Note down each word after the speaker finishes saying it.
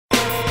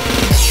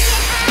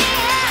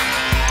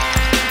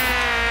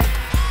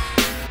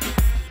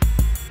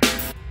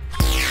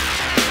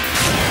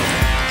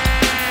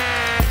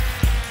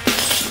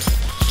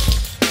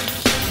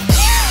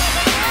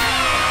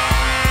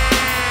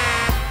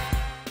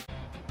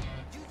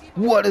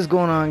What is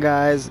going on,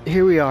 guys?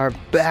 Here we are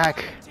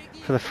back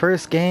for the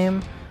first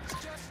game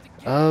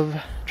of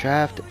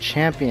Draft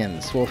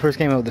Champions. Well, first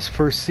game of this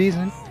first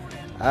season.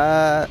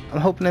 I'm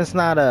hoping it's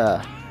not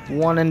a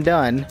one and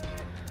done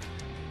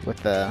with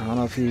the, I don't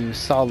know if you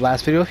saw the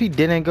last video. If you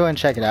didn't, go and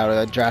check it out.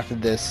 I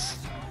drafted this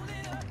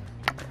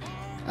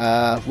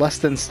less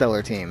than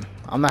stellar team.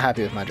 I'm not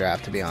happy with my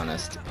draft, to be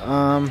honest.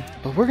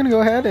 But we're gonna go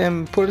ahead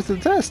and put it to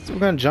the test. We're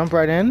gonna jump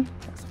right in.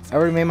 I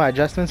already made my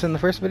adjustments in the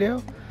first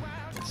video,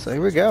 so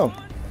here we go.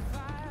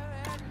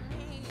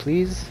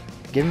 Please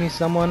give me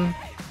someone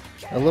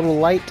a little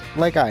light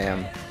like I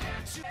am.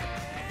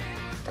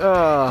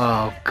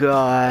 Oh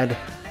God.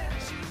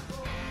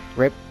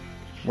 Rip,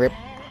 rip,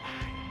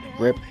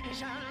 rip.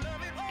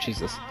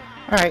 Jesus.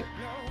 Alright,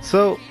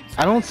 so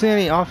I don't see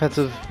any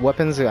offensive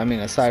weapons, I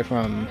mean, aside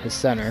from his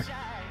center.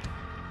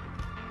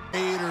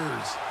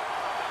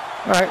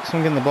 Alright, so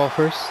I'm getting the ball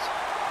first.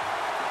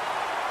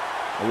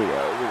 Here we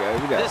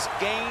go. This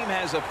game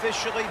has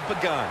officially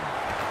begun.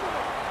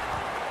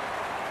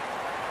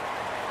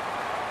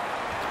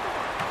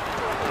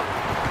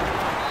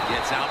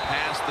 Gets out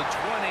past the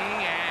 20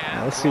 and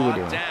now let's see what we're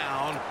doing.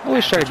 Down I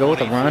always try to go with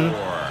a 24. run.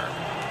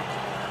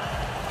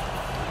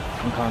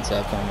 From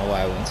concept, I don't know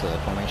why I went to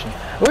formation.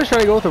 I always try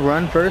to go with a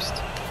run first.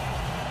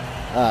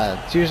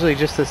 It's usually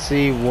just to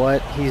see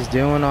what he's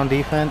doing on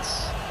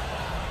defense.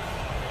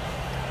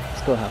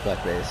 Let's go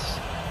halfback base.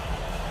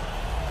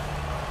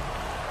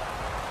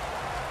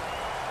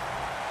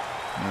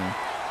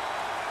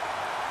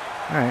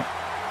 Alright.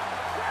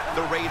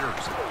 The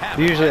Raiders have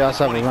Usually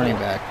also have a running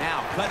back.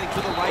 Now cutting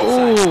to the right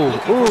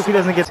side. Ooh, if he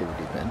doesn't get to the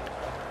deep end.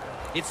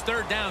 It's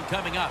third down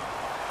coming up.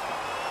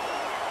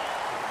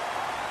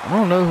 I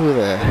don't know who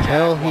the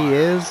hell he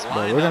is,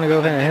 but we're gonna go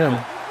ahead and hit him.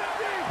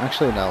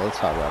 Actually, no, let's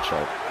hot route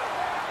sharp.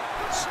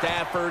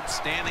 Stafford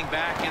standing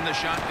back in the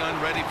shotgun,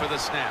 ready for the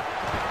snap.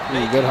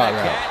 Ooh, good hot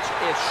route. Catch,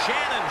 it's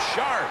Shannon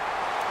Sharp.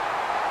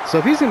 So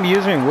if he's gonna be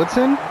using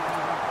Woodson,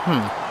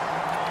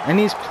 and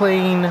he's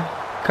playing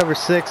cover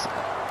 6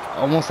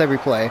 almost every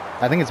play,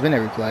 I think it's been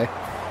every play,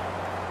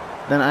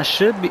 then I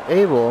should be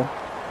able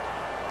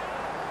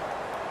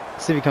to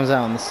see if he comes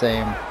out on the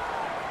same.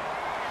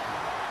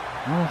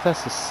 I don't know if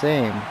that's the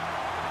same.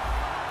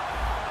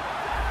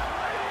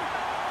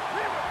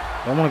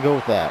 I'm gonna go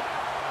with that.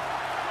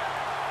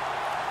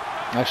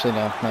 Actually,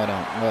 no, I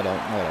don't.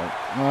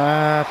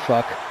 Ah,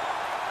 fuck.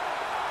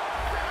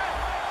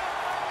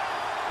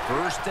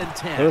 First and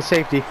 10. Little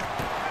safety.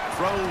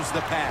 Throws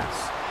the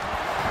pass.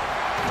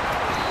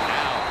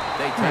 Now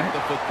they take the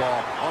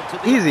football onto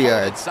the easy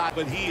yards. side.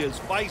 But he is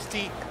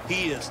feisty.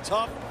 He is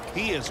tough.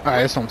 He is. All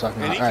right, that's what I'm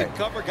talking about. And he All can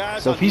cover right.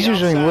 guys So on if he's the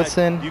using outside.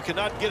 Woodson, You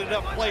cannot get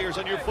enough players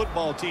on your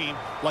football team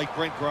like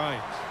Brent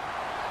Grimes.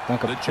 I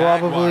could The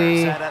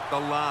probably Jaguars set at the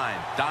line.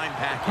 Dime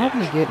package.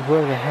 probably get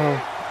whoever the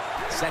hell.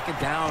 Second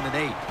down and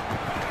 8.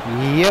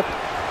 Yep.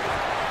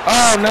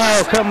 Oh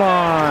no! Come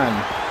on.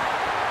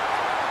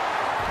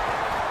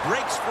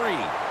 Breaks free.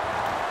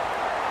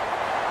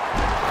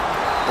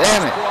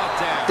 Damn it. Brought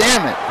down.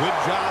 Damn it. Good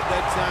job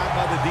that time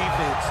by the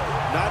defense.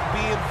 Not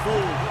being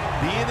fooled.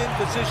 Being in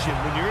position.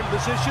 When you're in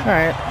position, All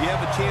right. you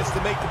have a chance to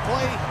make the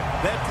play.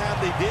 That time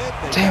they did.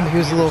 Damn, he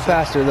was a little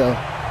faster though.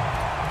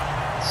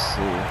 Let's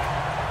see.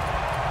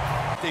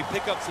 They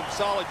pick up some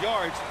solid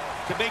yards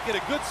to make it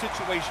a good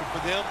situation for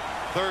them.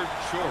 Third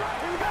short.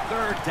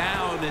 Third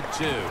down and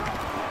 2.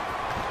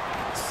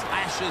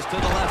 Slashes to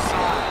the left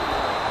side.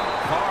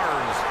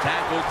 Cars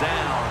tackled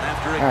down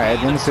after a All right,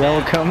 gain didn't of see that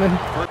one 10. coming.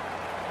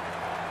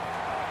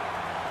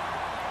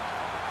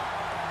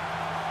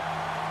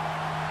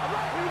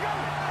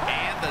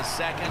 And the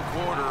second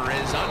quarter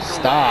is underway.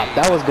 Stop.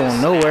 That was going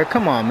nowhere.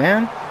 Come on,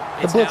 man.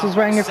 The It's blitz now was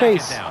right in your second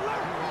face. down.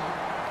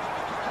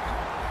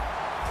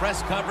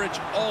 Press coverage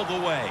all the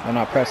way. They're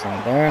not pressing.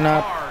 They're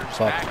not. Cars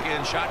Fuck. back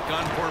in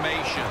shotgun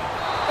formation.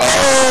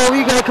 Oh,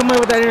 you gotta come away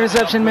with that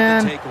interception,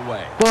 man.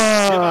 Takeaway.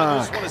 Jim, I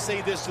just Fuck. want to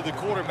say this to the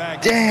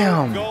quarterback.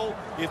 Damn. Go.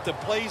 If the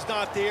play's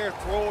not there,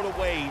 throw it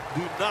away.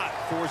 Do not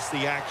force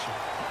the action.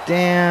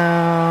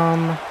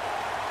 Damn.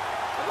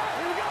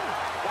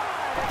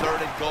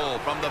 Third and goal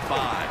from the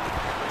 5.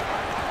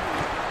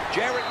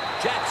 Jarrett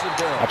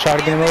Jacksonville. I tried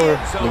to get him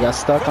over. We got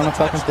stuck on a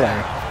fucking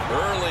play.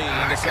 Early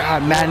in the second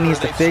God, Madden quarter, needs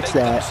to they fix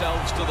staked that.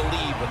 themselves to the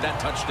lead with that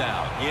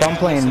touchdown. If I'm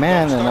playing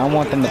man and I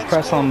want them to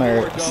press on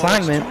their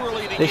assignment,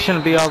 they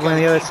shouldn't be over on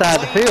the other side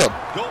of the field.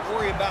 Don't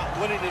worry about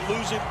winning and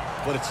losing,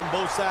 but it's on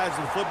both sides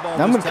of the football.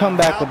 I'm gonna come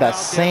back with that How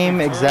about same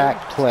return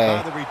exact play.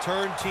 by the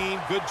return team.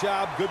 Good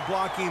job, good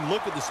blocking.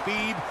 Look at the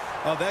speed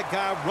of that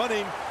guy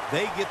running.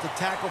 They get the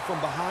tackle from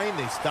behind.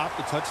 They stop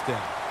the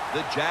touchdown.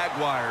 The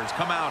Jaguars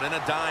come out in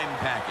a dime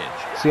package.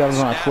 See how I'm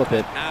gonna flip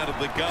it. Out of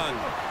the gun.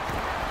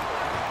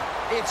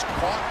 It's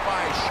caught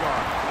by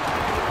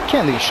Sharp.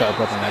 Can't leave Sharp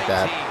looking like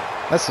that.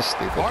 That's just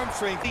stupid. Arm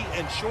strength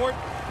and short.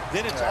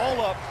 Then it's all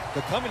up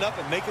to coming up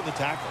and making the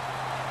tackle.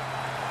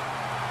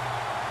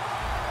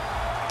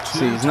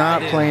 See, he's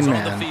not playing on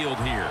man. the field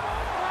here.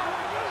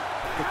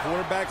 The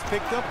quarterback's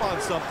picked up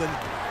on something.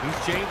 He's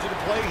changing the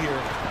play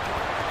here.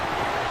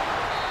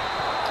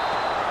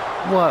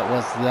 What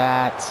was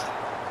that?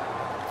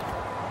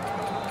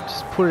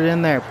 Just put it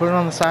in there. Put it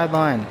on the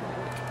sideline.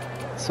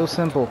 So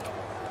simple.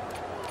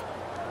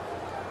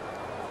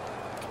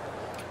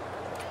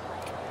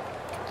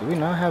 Do we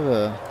not have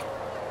a...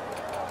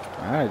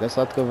 Alright, I guess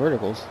I'll have to go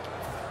verticals.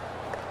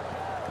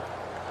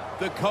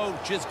 The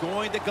coach is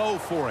going to go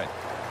for it.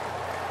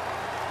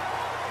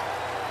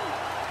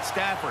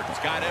 Stafford's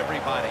got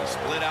everybody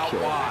split out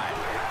wide.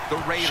 The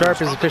Raiders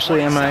Sharp is officially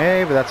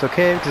MIA, but that's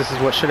okay because this is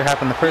what should have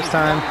happened the first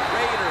time.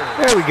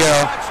 There we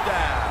go.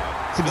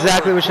 It's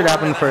exactly what should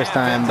happen the first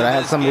time, but I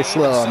had somebody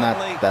slow on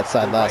that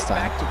side last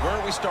time. Back to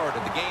where we started.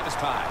 The game is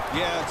tied.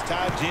 Yeah, it's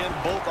tied, Jim.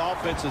 Both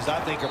offenses,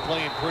 I think, are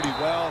playing pretty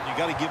well. You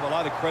got to give a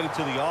lot of credit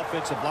to the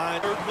offensive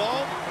line. Third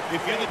ball,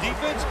 if you're the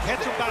defense,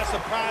 catch them by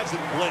surprise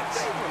and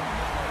blitz.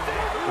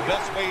 The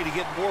best way to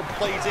get more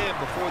plays in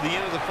before the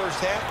end of the first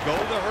half, go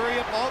the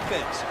hurry-up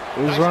offense.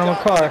 Who's running my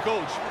car?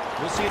 Coach.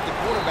 We'll see if the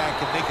quarterback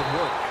can make it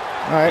work.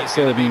 All right,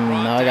 so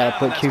now I got to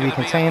put QB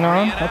contain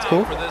on. That's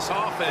cool. For this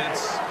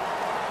offense.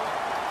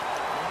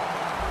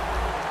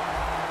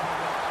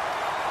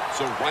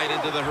 So right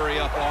into the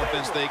hurry-up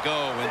offense they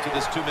go into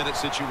this 2-minute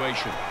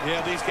situation.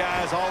 Yeah, these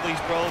guys, all these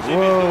pros.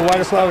 Whoa, why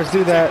do Flowers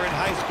do that?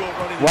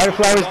 Why do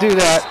Flowers do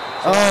that?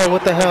 Oh,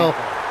 what the hell?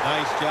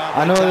 Nice job.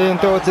 I know they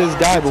didn't throw it to his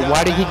guy, but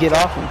why did he get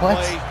off?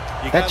 What?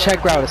 That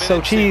check route is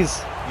so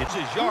cheese. Gets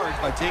his yards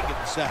by taking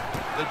the sack.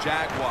 The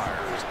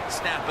Jaguars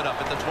snap it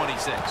up at the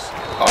 26.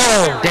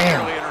 Oh,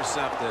 damn.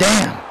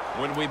 Damn.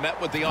 When we met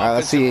with the all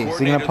right, let's see. Is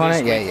he going to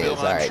punt it? Yeah, he is.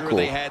 All right,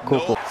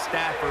 cool.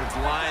 Stafford's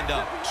lined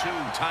up. 2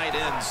 tight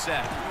ends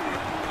set.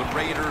 The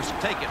Raiders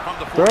take it from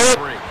the 43.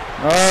 Throw it.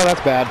 Oh,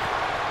 that's bad.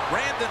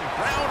 Brandon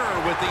Browner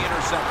with the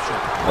interception.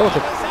 Oh,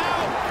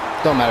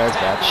 don't matter. It's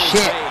bad.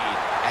 Shit.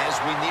 As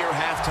we near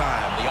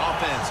halftime, the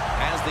offense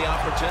has the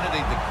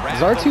opportunity to grab.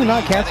 Does R2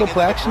 not cancel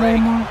play action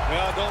anymore?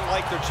 Well, I don't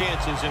like their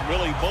chances, and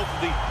really both of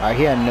the. All right,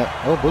 he had no.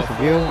 Oh, both of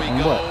you.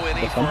 And what?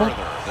 The fumble?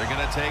 They're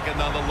going to take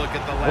another look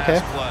at the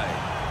last play.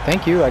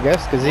 Thank you, I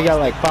guess, because he got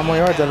like 5 more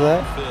yards out of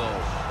that.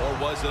 Or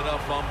was it a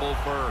fumble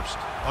first?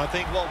 I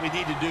think what we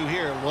need to do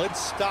here, let's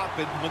stop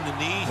it when the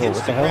knee hits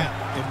the ground.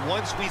 And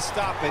once we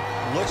stop it,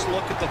 let's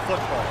look at the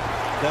football.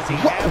 Does he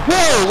have...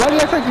 Whoa! Why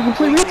did I think a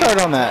complete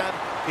retard on that?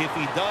 If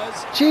he does,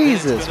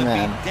 Jesus,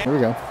 man. Here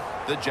we go.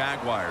 The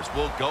Jaguars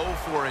will go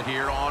for it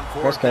here on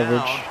 4th coverage.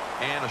 down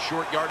and a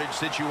short yardage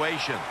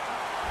situation.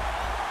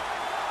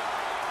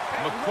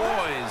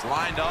 McCoy's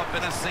lined up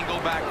in a single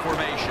back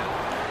formation.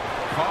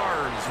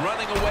 Carr's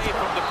running away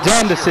from the pressure.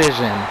 Dumb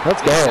decision.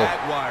 Let's go. The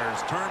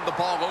Jaguars turn the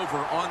ball over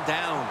on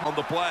down on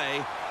the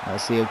play.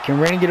 Let's see. Can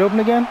Rainey get open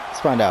again? Let's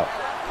find out.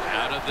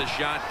 Out of the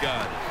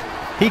shotgun.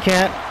 He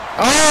can't.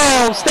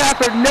 Oh,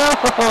 Stafford, no!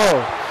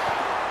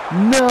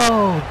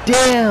 No,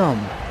 damn.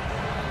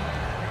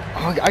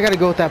 Oh, I got to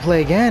go with that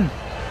play again.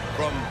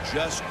 From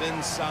just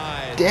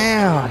inside.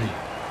 Damn.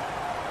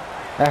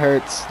 That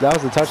hurts. That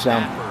was a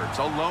touchdown. Stafford's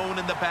alone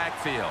in the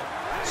backfield.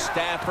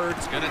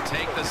 Stafford's going to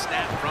take the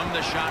snap from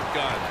the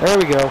shotgun. There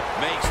we go.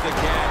 Makes the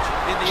catch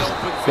in the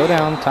open field. Go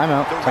down.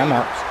 Timeout.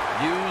 Timeout.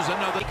 Use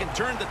another. He can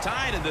turn the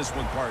tide in this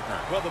one, partner.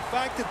 Well, the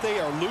fact that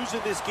they are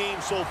losing this game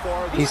so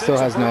far, he still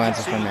has no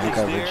answer for man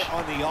coverage.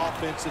 On the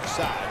offensive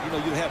side, you know,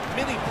 you have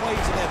many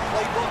plays in that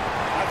playbook.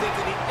 I think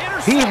that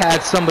he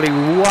had somebody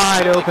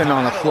wide open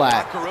on the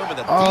flat.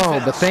 Oh,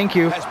 but thank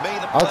you.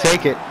 I'll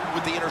take it.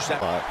 With the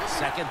intercept.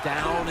 2nd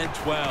down and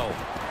 12.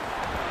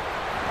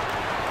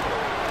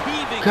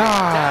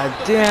 God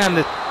damn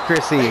it,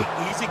 Chrissy.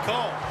 Easy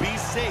call. Be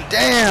safe.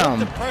 Damn.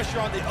 Put the pressure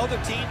on the other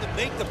team to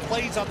make the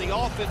plays on the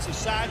offensive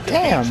side.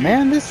 Damn,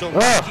 man. This. So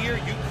right here,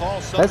 you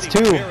call that's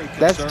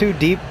two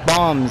deep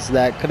bombs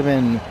that could have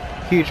been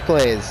huge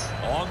plays.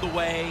 On the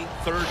way,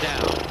 3rd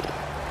down.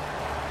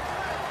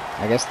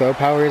 I guess throw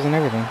power isn't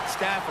everything.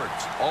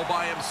 Stafford's all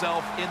by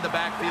himself in the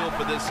backfield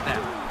for this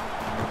snap.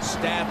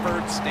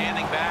 Stafford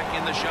standing back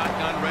in the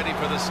shotgun, ready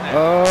for the snap.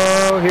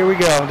 Oh, here we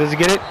go. Does he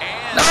get it?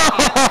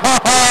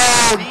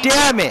 Oh,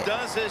 damn it.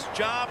 Does his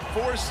job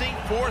forcing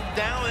 4th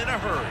down in a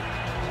hurry.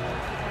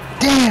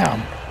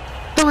 Damn.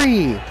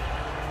 3.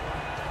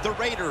 The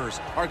Raiders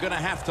are going to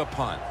have to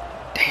punt.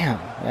 Damn.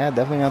 Yeah,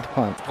 definitely not the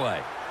punt.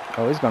 Play.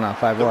 Oh, he's going on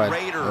 5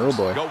 wide. Oh,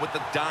 boy. Go with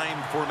the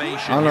dime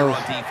formation I don't know.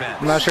 Here on defense.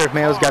 I'm not sure if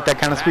Mayo's got that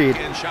kind of speed.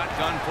 In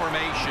shotgun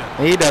formation.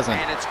 He doesn't.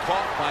 And it's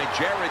caught by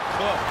Jared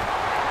Cook.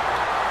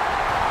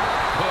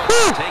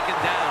 Cook taken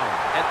down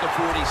at the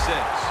 46.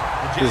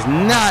 Does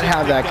not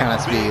have that kind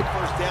of speed.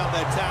 First down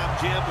that time,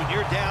 Jim. When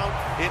you're down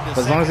in the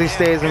as long as he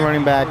stays in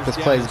running back, this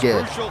play's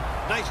good.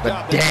 Nice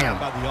but job damn.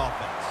 by the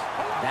offense.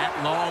 That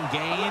long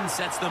gain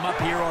sets them up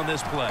here on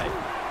this play.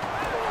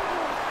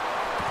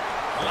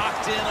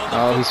 Locked in on the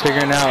oh, he's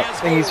figuring it out. I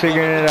think he's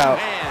figuring it out.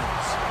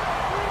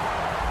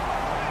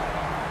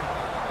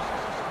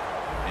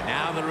 And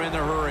now they're in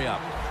the hurry up.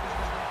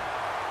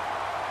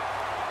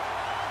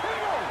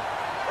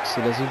 So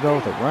does he go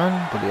with a run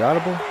for the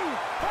audible?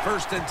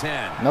 1st and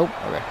 10. Nope.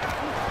 Okay.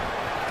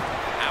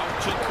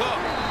 Out to Cook.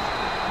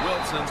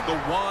 Wilson's the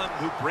one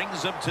who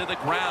brings him to the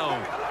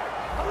ground.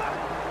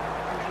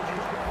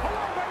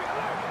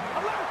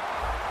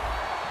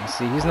 Let's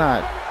see, he's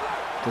not...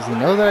 Does he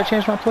know that I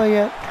changed my play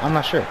yet? I'm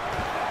not sure.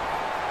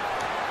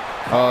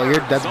 Oh,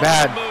 that's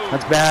bad.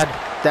 That's bad.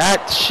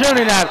 That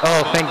shouldn't have...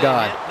 Oh, thank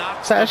God.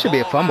 So that should be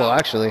a fumble,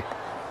 actually.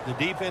 The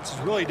defense has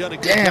really done a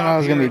good Damn, job I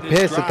was going to be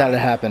pissed if that had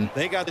happened.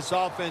 They got this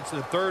offense in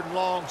a 3rd and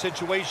long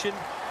situation.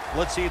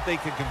 Let's see if they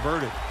can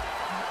convert it.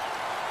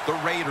 The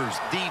Raiders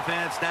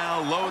defense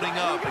now loading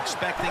up,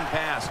 expecting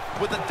pass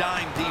with a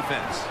dime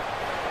defense.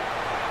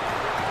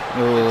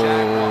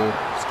 Oh,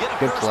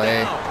 good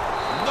play.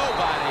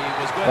 Nobody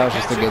was going that was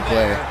just a good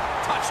play.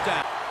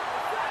 Touchdown.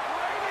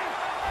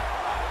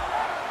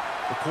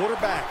 The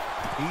quarterback,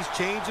 he's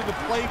changing the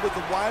play with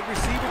the wide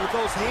receiver with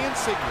those hand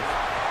signals.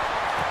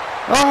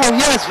 Oh,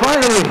 yes,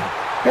 finally.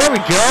 There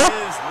we go.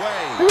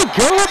 There we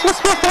go. That's what's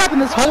supposed to happen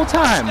this whole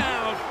time.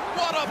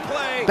 What a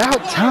play. About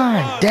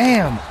time.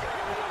 Damn.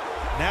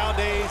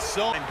 Nowadays,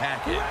 so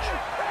package.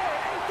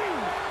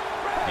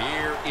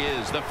 Here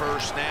is the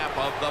first snap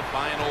of the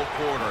final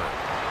quarter.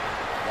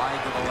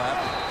 Wide to the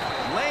left.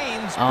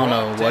 Lanes. I don't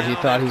know what he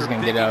thought he was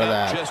going to get out of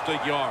that. Just a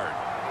yard.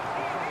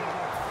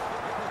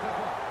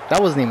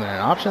 That wasn't even an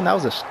option. That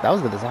was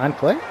the design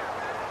play.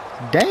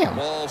 Damn.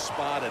 Ball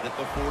spotted at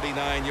the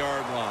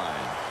 49-yard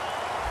line.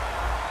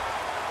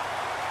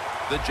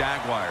 The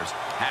Jaguars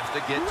have to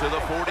get to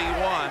the 41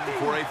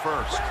 for a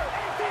first.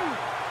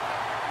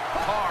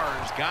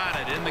 Carr's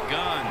got it in the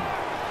gun.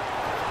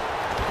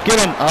 Get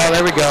him. Oh,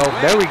 there we go.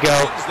 There we go.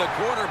 The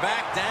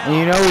quarterback down. And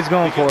you know he's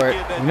going for it.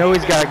 You know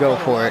he's got to go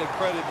for it.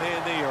 Credit, man.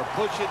 They are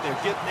pushing. They're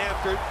getting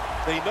after it.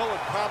 They know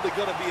it's probably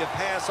going to be a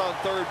pass on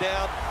 3rd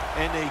down,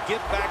 and they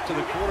get back to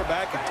the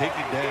quarterback and take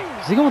it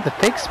down. Is he going with the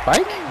fake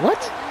spike?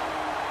 What?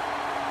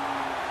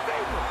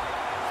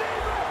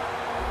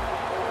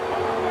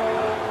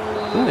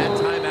 That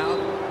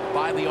timeout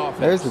by the offense.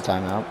 There's the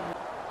timeout.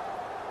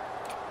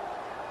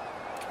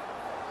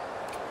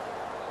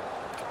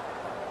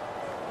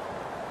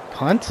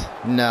 Punt?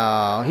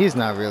 No, he's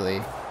not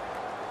really.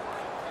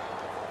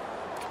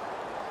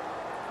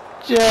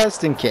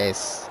 Just in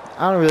case.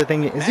 I don't really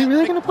think... Is he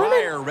really going to punt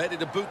it? Ready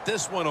to boot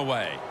this one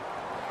away.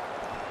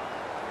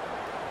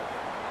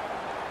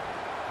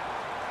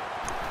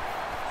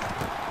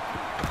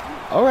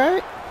 All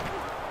right.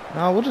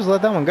 No, we'll just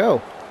let that one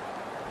go.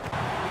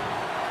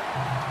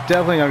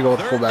 Definitely going to go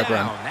with the fullback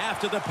run.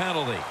 After the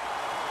penalty.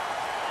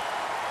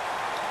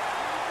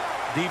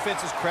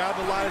 Defense is crowding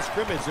the line of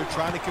scrimmage. They're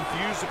trying to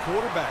confuse the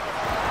quarterback.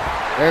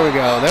 There we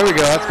go. There we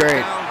go. That's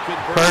great.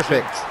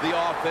 Perfect. The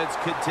offense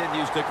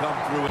continues to come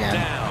through and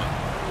down.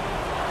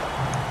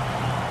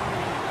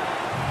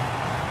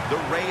 The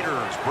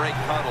Raiders break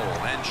huddle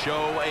and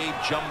show a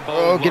jumbo.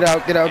 Oh, get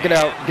out, get out, get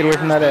out. Get away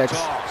from that X.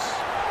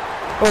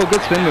 Oh,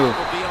 good spin move.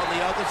 Will be on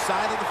the other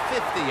side of the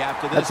 50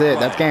 after this That's it.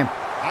 play. That's game.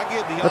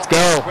 Let's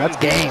go. That's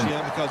game.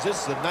 Because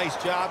this is a nice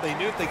job. They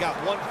knew if they got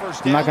one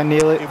first I'm down, not going to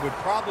kneel it. It would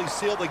probably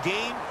seal the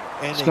game.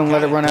 And Just going to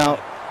let it run out.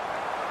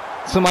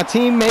 So my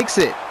team makes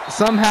it.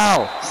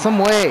 Somehow. Some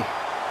way.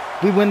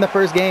 We win the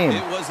first game.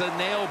 It was a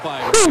nail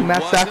biter.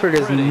 Matt Stafford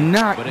is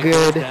not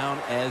good. Down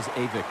as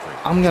a victory.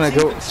 I'm going to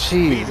go.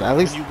 Jeez. At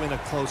least. You win a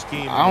close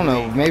game. I don't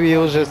know. Maybe it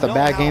was just a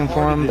bad game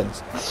for him. But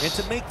and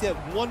to make that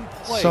one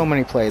play, so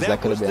many plays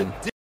that could have been.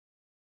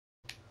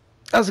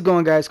 How's it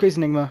going, guys? Crazy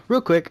Enigma.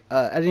 Real quick,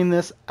 editing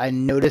this, I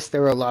noticed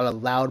there were a lot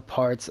of loud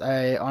parts.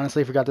 I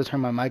honestly forgot to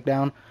turn my mic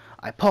down.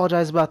 I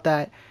apologize about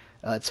that.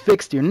 It's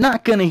fixed. You're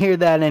not going to hear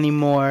that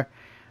anymore.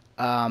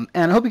 And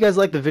I hope you guys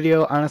liked the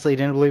video. Honestly, I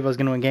didn't believe I was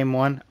going to win game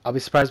 1. I'll be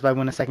surprised if I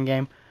win a second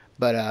game.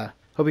 But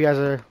hope you guys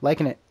are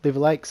liking it. Leave a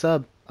like,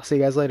 sub. I'll see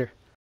you guys later.